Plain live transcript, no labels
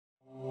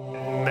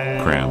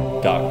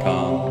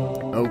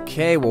medcram.com.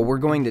 Okay, well, we're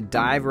going to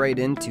dive right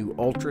into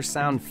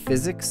ultrasound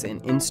physics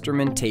and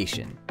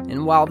instrumentation.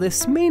 And while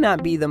this may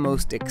not be the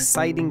most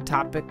exciting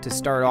topic to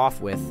start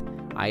off with,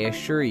 I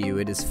assure you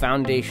it is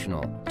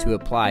foundational to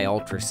apply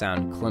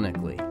ultrasound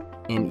clinically.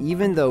 And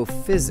even though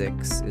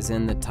physics is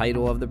in the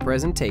title of the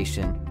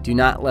presentation, do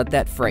not let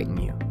that frighten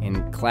you.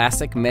 In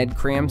classic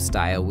MedCram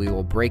style, we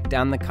will break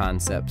down the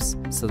concepts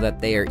so that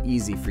they are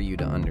easy for you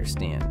to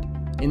understand.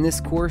 In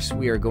this course,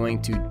 we are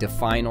going to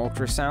define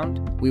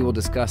ultrasound. We will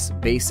discuss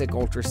basic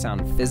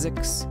ultrasound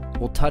physics.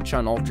 We'll touch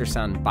on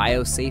ultrasound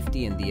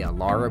biosafety and the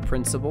ALARA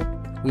principle.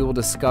 We will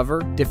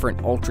discover different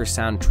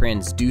ultrasound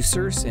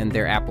transducers and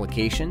their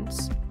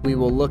applications. We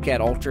will look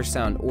at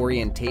ultrasound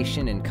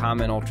orientation and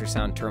common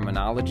ultrasound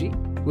terminology.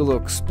 We will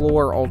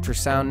explore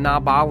ultrasound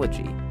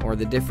knobology, or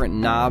the different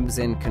knobs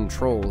and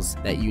controls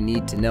that you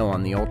need to know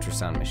on the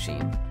ultrasound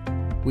machine.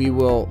 We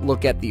will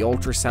look at the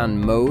ultrasound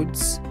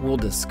modes. We'll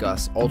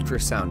discuss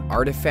ultrasound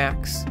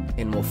artifacts,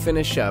 and we'll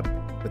finish up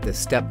with a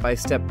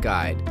step-by-step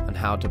guide on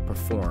how to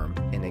perform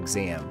an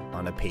exam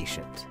on a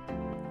patient.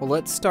 Well,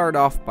 let's start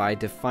off by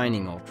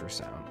defining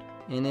ultrasound.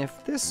 And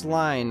if this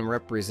line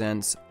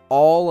represents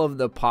all of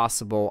the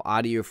possible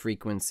audio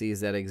frequencies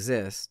that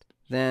exist,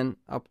 then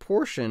a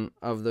portion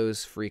of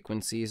those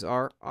frequencies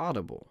are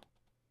audible,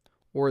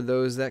 or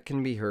those that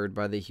can be heard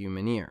by the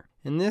human ear.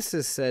 And this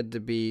is said to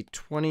be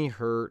 20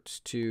 hertz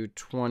to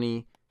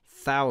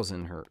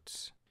 20,000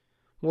 hertz.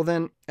 Well,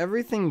 then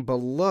everything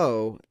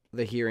below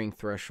the hearing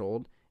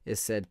threshold is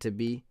said to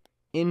be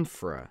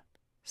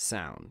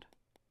infrasound,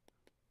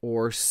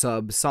 or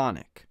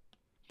subsonic.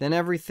 Then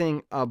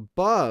everything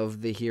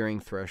above the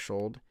hearing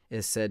threshold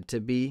is said to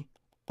be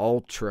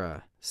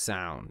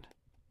ultrasound.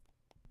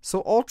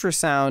 So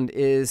ultrasound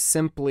is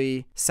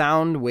simply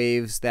sound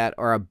waves that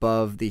are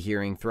above the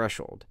hearing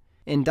threshold.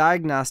 In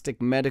diagnostic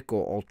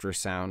medical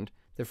ultrasound,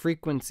 the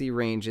frequency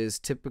ranges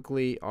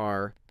typically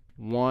are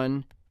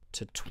 1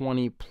 to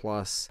 20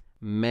 plus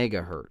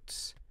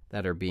megahertz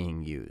that are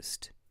being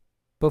used.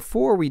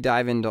 Before we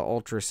dive into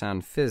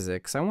ultrasound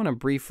physics, I want to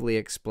briefly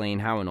explain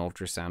how an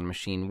ultrasound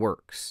machine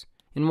works.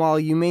 And while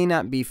you may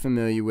not be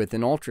familiar with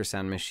an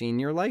ultrasound machine,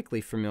 you're likely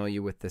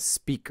familiar with the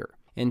speaker.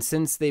 And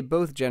since they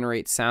both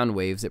generate sound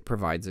waves, it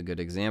provides a good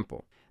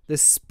example. The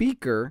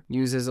speaker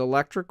uses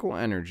electrical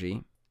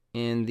energy,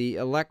 and the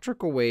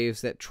electrical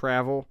waves that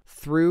travel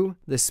through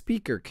the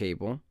speaker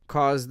cable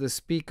cause the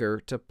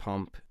speaker to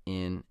pump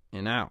in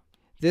and out.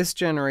 This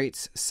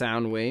generates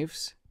sound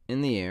waves in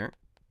the air,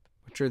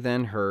 which are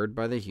then heard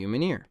by the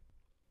human ear.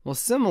 Well,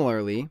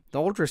 similarly, the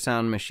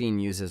ultrasound machine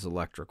uses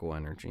electrical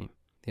energy.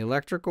 The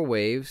electrical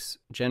waves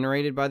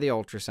generated by the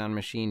ultrasound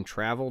machine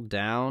travel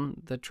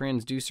down the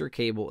transducer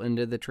cable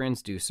into the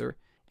transducer,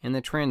 and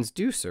the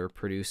transducer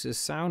produces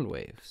sound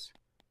waves.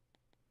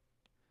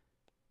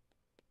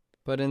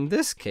 But in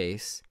this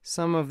case,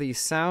 some of these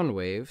sound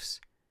waves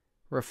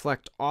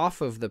reflect off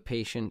of the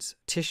patient's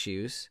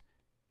tissues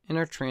and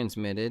are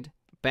transmitted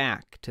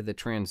back to the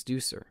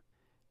transducer.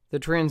 The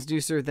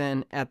transducer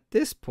then, at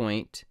this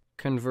point,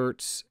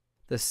 converts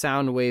the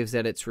sound waves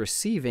that it's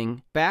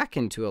receiving back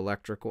into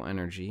electrical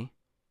energy,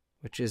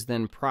 which is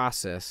then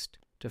processed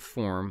to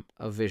form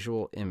a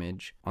visual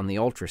image on the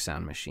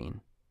ultrasound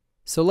machine.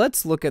 So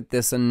let's look at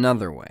this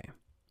another way.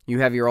 You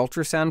have your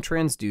ultrasound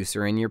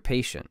transducer and your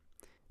patient.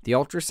 The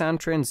ultrasound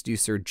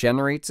transducer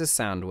generates a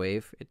sound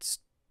wave. It's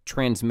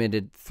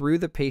transmitted through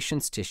the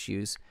patient's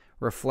tissues,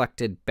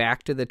 reflected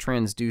back to the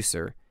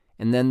transducer,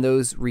 and then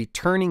those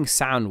returning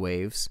sound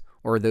waves,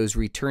 or those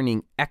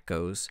returning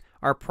echoes,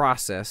 are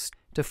processed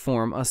to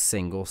form a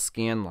single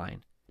scan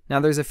line.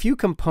 Now there's a few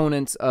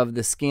components of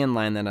the scan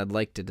line that I'd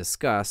like to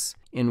discuss,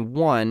 and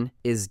one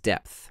is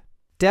depth.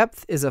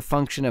 Depth is a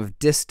function of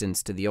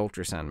distance to the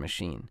ultrasound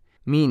machine,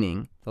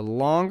 meaning the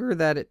longer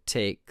that it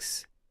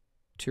takes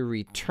to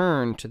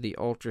return to the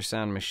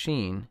ultrasound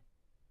machine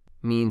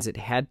means it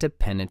had to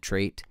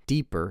penetrate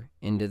deeper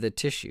into the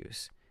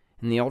tissues.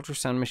 And the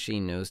ultrasound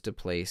machine knows to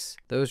place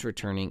those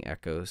returning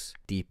echoes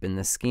deep in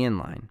the scan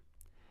line.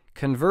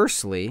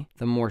 Conversely,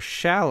 the more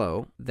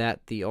shallow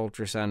that the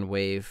ultrasound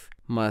wave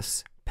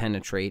must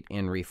penetrate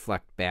and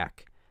reflect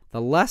back,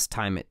 the less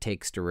time it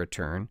takes to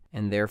return,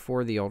 and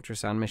therefore the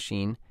ultrasound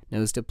machine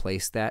knows to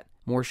place that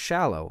more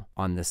shallow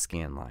on the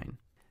scan line.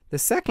 The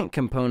second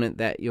component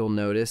that you'll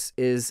notice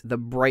is the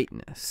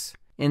brightness.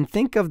 And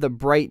think of the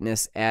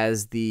brightness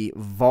as the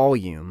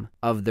volume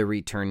of the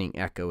returning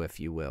echo, if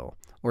you will,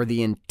 or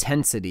the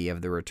intensity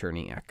of the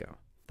returning echo.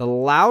 The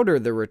louder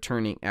the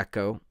returning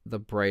echo, the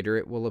brighter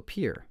it will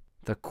appear.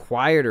 The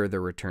quieter the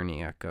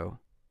returning echo,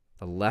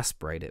 the less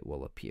bright it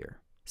will appear.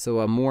 So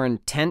a more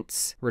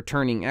intense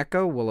returning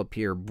echo will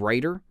appear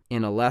brighter,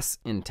 and a less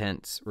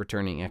intense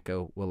returning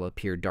echo will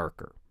appear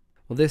darker.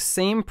 Well, this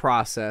same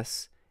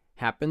process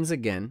happens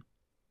again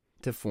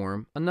to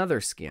form another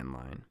scan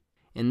line.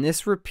 And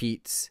this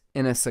repeats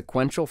in a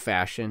sequential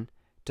fashion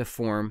to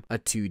form a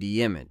 2D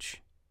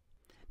image.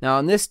 Now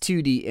in this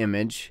 2D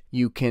image,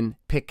 you can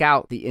pick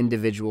out the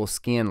individual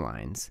scan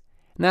lines.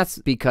 And that's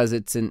because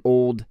it's an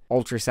old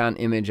ultrasound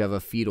image of a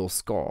fetal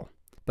skull.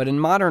 But in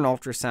modern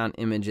ultrasound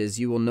images,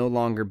 you will no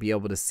longer be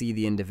able to see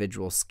the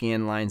individual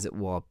scan lines. It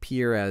will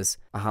appear as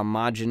a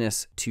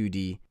homogeneous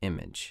 2D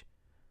image.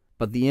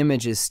 But the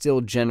image is still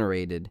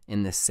generated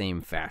in the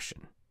same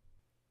fashion.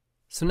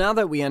 So now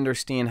that we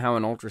understand how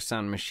an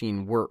ultrasound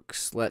machine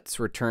works, let's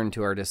return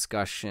to our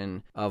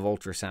discussion of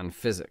ultrasound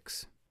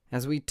physics.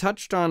 As we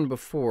touched on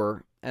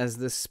before, as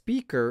the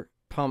speaker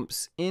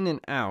pumps in and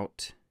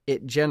out,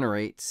 it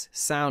generates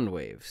sound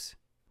waves.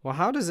 Well,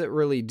 how does it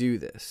really do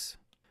this?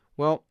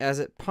 Well, as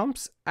it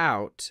pumps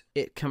out,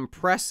 it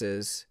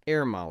compresses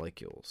air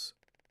molecules.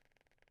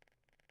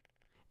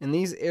 And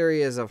these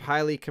areas of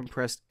highly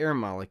compressed air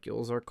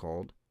molecules are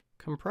called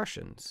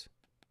compressions.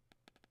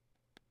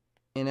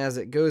 And as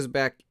it goes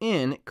back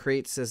in, it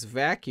creates this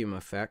vacuum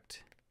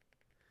effect.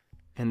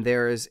 And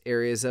there is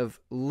areas of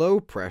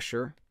low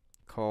pressure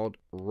called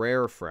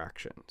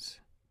rarefactions.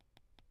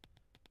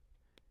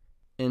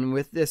 And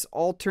with this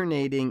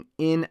alternating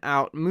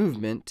in-out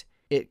movement,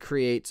 it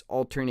creates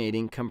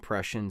alternating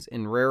compressions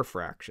and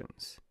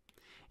rarefactions.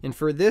 And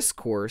for this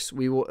course,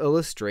 we will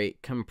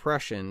illustrate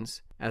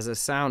compressions as a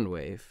sound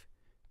wave,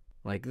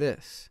 like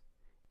this,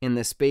 in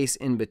the space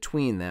in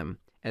between them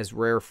as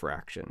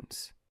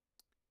rarefactions.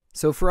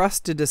 So for us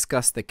to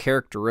discuss the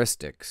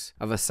characteristics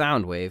of a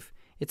sound wave,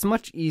 it's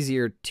much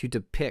easier to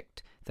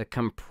depict the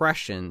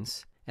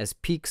compressions as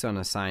peaks on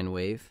a sine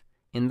wave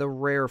and the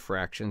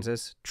rarefactions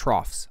as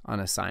troughs on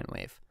a sine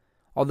wave,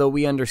 although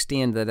we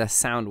understand that a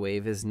sound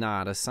wave is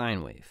not a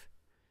sine wave.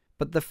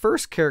 But the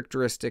first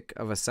characteristic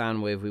of a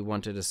sound wave we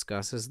want to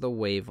discuss is the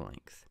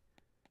wavelength.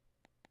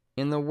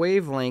 And the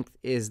wavelength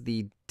is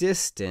the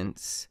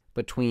distance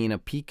between a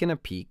peak and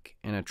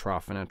a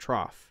trough and a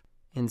trough.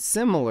 And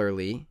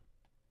similarly,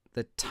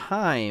 the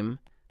time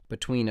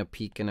between a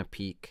peak and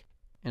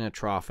a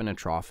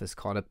trough is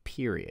called a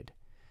period.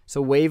 So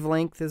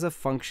wavelength is a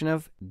function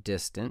of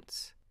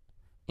distance,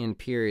 and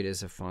period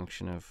is a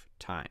function of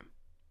time.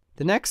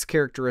 The next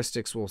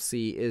characteristics we'll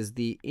see is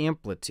the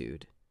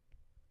amplitude.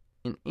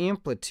 An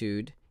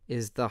amplitude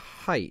is the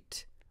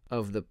height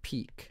of the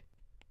peak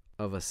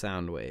of a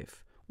sound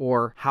wave,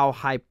 or how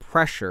high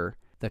pressure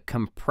the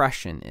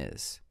compression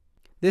is.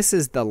 This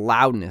is the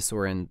loudness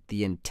or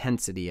the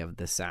intensity of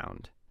the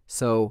sound.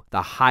 So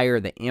the higher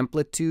the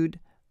amplitude,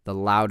 the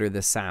louder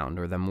the sound,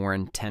 or the more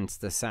intense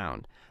the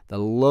sound. The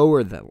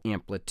lower the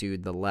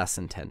amplitude, the less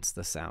intense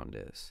the sound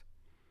is.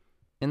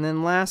 And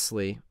then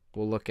lastly,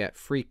 we'll look at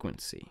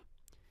frequency.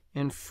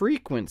 And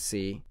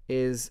frequency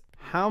is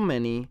how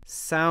many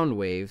sound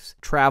waves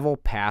travel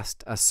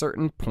past a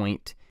certain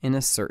point in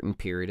a certain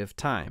period of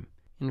time.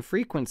 And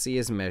frequency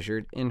is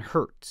measured in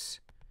hertz.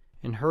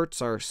 And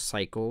hertz are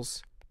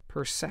cycles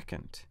per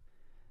second.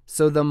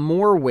 So the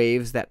more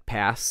waves that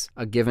pass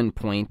a given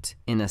point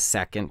in a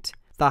second,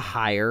 the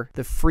higher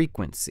the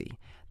frequency.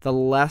 The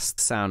less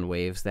sound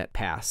waves that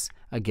pass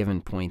a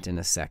given point in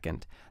a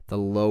second, the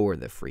lower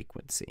the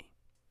frequency.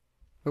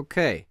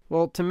 Okay,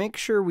 well, to make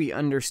sure we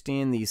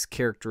understand these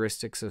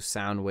characteristics of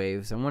sound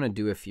waves, I want to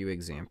do a few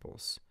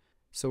examples.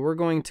 So we're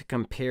going to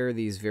compare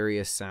these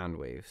various sound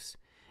waves.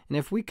 And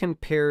if we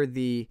compare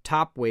the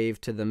top wave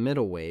to the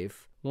middle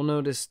wave, we'll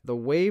notice the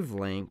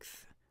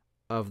wavelength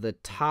of the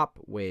top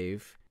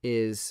wave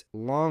is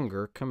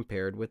longer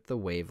compared with the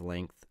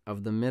wavelength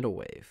of the middle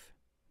wave.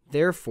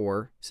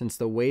 Therefore, since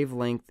the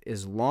wavelength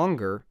is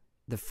longer,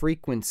 the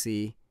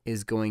frequency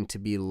is going to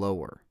be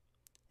lower.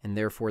 And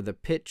therefore, the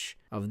pitch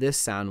of this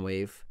sound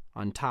wave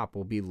on top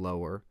will be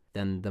lower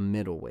than the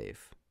middle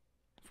wave.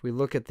 If we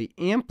look at the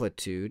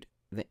amplitude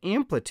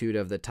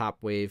of the top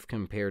wave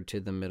compared to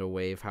the middle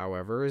wave,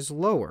 however, is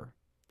lower.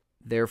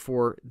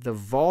 Therefore, the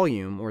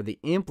volume or the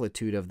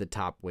amplitude of the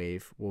top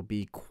wave will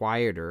be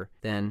quieter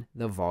than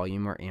the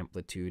volume or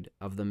amplitude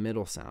of the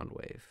middle sound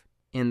wave.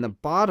 And the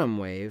bottom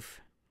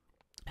wave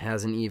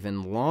has an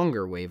even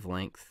longer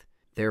wavelength,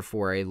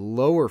 therefore a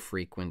lower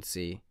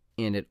frequency,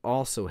 and it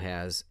also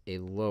has a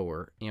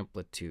lower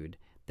amplitude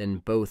than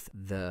both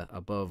the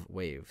above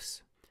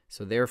waves.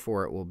 So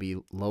therefore it will be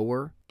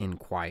lower and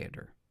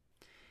quieter.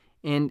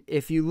 And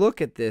if you look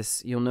at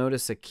this, you'll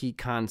notice a key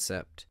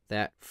concept,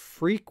 that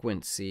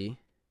frequency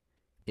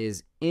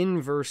is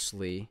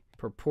inversely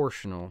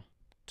proportional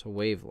to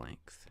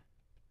wavelength.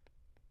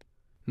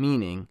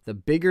 Meaning, the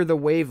bigger the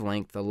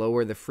wavelength, the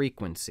lower the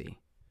frequency.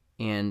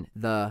 And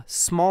the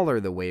smaller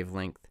the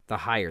wavelength, the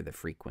higher the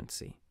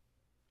frequency.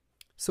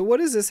 So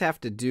what does this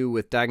have to do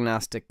with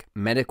diagnostic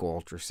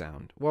medical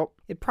ultrasound? Well,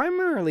 it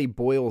primarily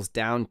boils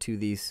down to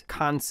these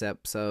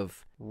concepts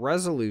of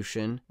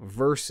resolution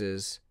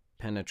versus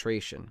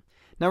penetration.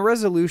 Now,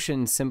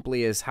 resolution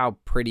simply is how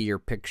pretty your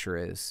picture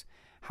is,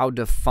 how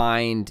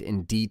defined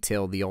and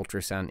detailed the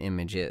ultrasound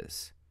image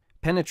is.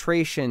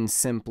 Penetration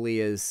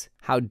simply is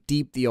how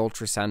deep the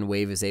ultrasound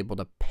wave is able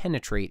to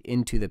penetrate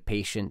into the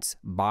patient's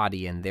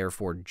body and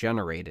therefore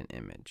generate an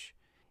image.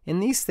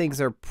 And these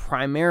things are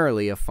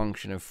primarily a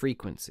function of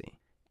frequency.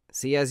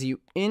 See, as you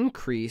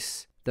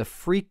increase the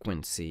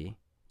frequency,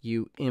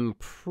 you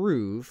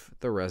improve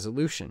the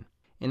resolution.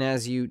 And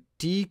as you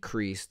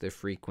decrease the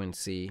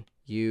frequency,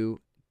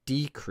 you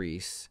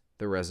decrease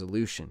the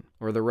resolution,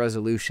 or the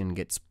resolution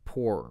gets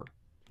poorer.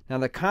 Now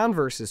the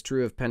converse is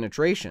true of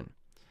penetration.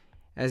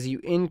 As you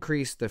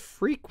increase the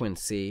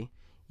frequency,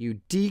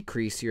 you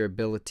decrease your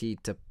ability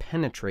to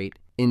penetrate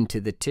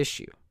into the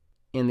tissue.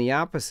 And the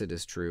opposite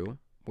is true.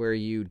 Where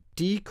you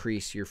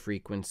decrease your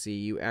frequency,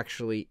 you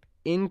actually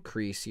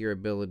increase your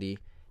ability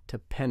to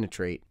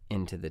penetrate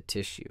into the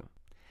tissue.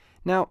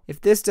 Now, if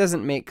this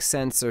doesn't make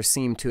sense or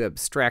seem too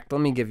abstract,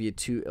 let me give you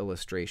two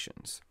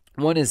illustrations.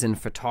 One is in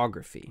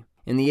photography.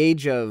 In the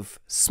age of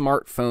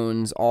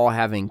smartphones all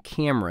having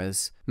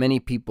cameras, many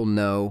people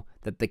know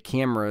that the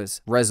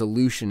camera's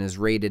resolution is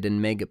rated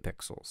in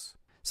megapixels.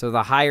 So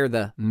the higher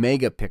the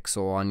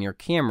megapixel on your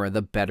camera,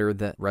 the better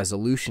the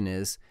resolution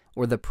is,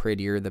 or the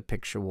prettier the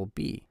picture will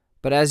be.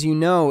 But as you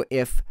know,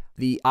 if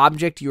the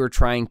object you are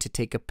trying to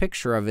take a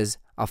picture of is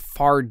a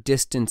far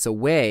distance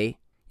away,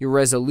 your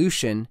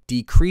resolution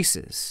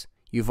decreases.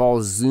 You've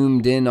all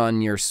zoomed in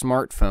on your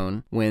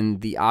smartphone when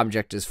the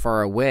object is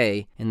far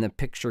away and the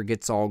picture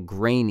gets all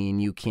grainy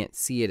and you can't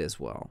see it as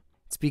well.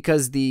 It's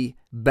because the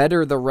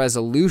better the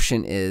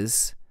resolution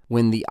is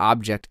when the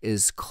object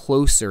is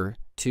closer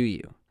to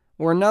you.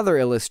 Or another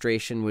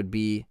illustration would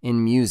be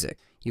in music.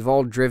 You've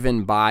all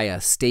driven by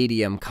a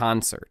stadium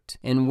concert,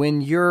 and when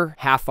you're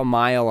half a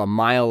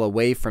mile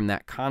away from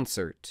that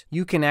concert,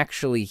 you can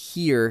actually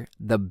hear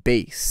the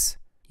bass.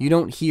 You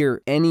don't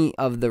hear any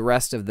of the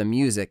rest of the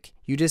music,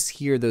 you just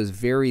hear those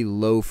very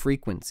low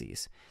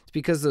frequencies. It's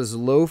because those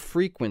low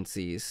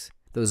frequencies,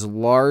 those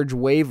large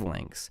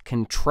wavelengths,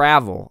 can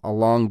travel a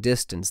long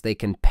distance. They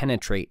can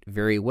penetrate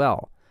very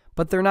well,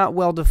 but they're not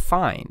well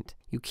defined.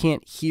 You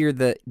can't hear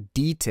the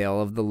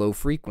detail of the low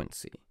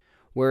frequency.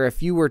 Where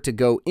if you were to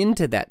go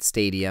into that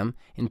stadium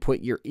and put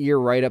your ear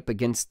right up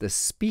against the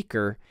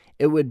speaker,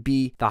 it would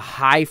be the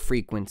high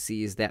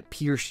frequencies that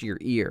pierce your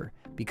ear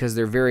because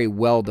they're very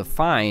well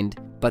defined,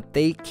 but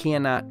they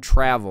cannot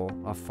travel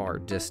a far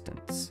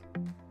distance.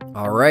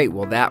 All right,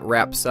 well that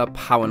wraps up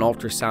how an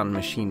ultrasound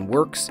machine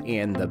works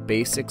and the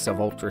basics of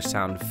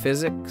ultrasound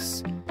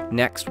physics.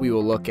 Next, we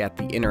will look at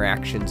the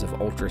interactions of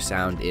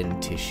ultrasound in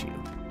tissue.